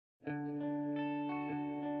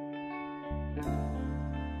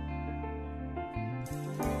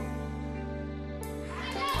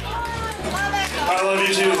love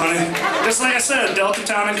you too, honey. Just like I said, Delta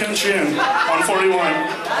Town and Country Inn, 141,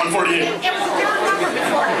 148.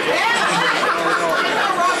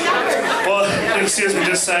 Well, excuse me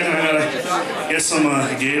just a second, I gotta get some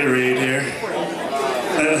Gatorade here.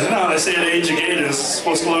 No, they say the age of Gator is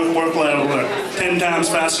supposed to work like 10 times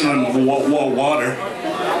faster than water.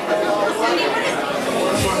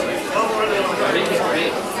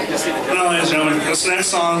 No, ladies and gentlemen, this next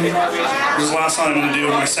song is the last song I'm going to do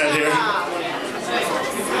in my set here.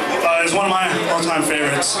 It's one of my all-time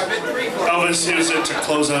favorites. Elvis used it to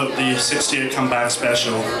close out the 68 comeback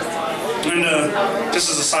special. And just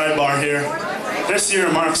as a sidebar here, this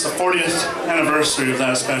year marks the 40th anniversary of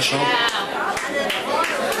that special.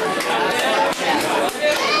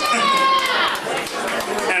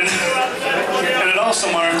 And it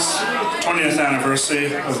also marks the 20th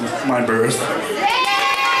anniversary of my birth.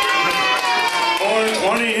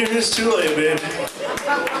 Born 20 years too late, babe.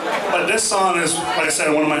 But this song is, like I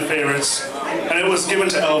said, one of my favorites. And it was given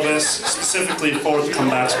to Elvis specifically for the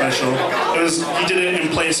comeback special. He did it in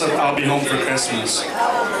place of I'll Be Home for Christmas.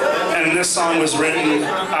 And this song was written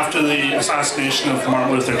after the assassination of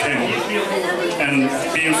Martin Luther King. And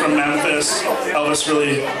being from Memphis, Elvis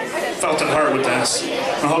really felt at heart with this.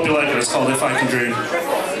 I hope you like it. It's called If I Can Dream.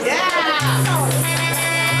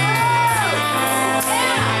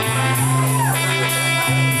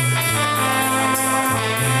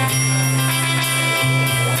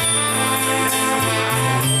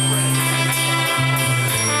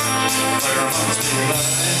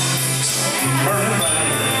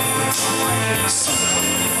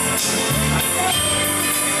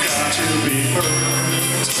 Got to be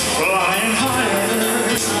birds flying higher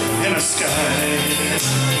in the sky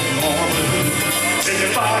more blue.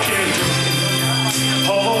 If I can dream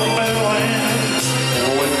of a better land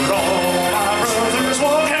where all my brothers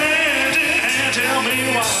walk hand in hand, tell me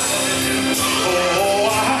why,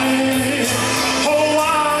 why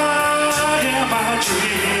am my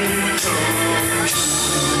dream come true?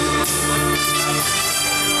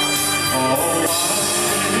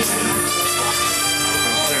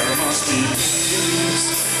 There must be peace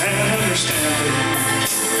and understanding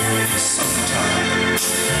sometimes.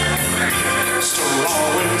 Strong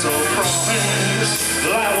winds of promise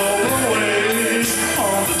that will blow away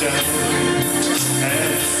all the doubt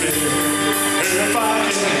and fear. If I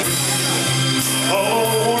can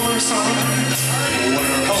warm sun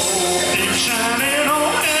where hope keeps shining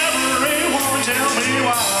on everyone, tell me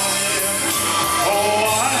why.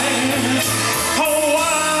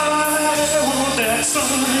 That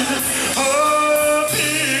sun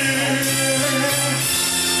appear.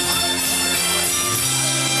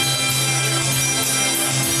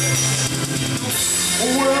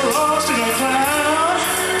 We're lost in a cloud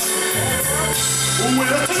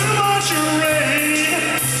with too much rain.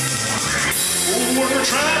 We're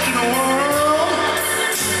trapped in a world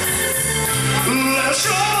that's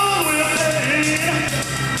strong with pain.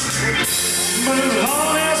 But as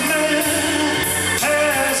long as man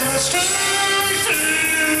has a strength to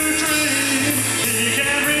dream, he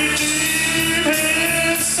can redeem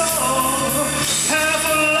his soul half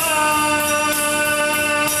alive.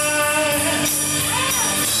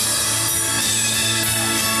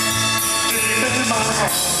 Deep in my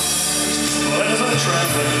heart, there's a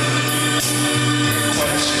trembling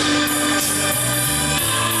question.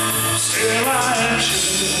 Still I am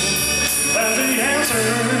sure that the answer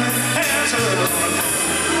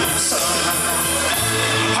somehow.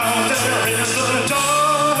 Out there in the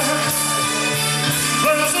dark,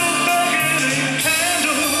 there's a beckoning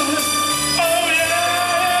candle. Oh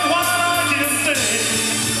yeah, while I can think,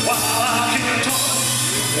 while I can talk,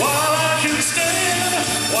 while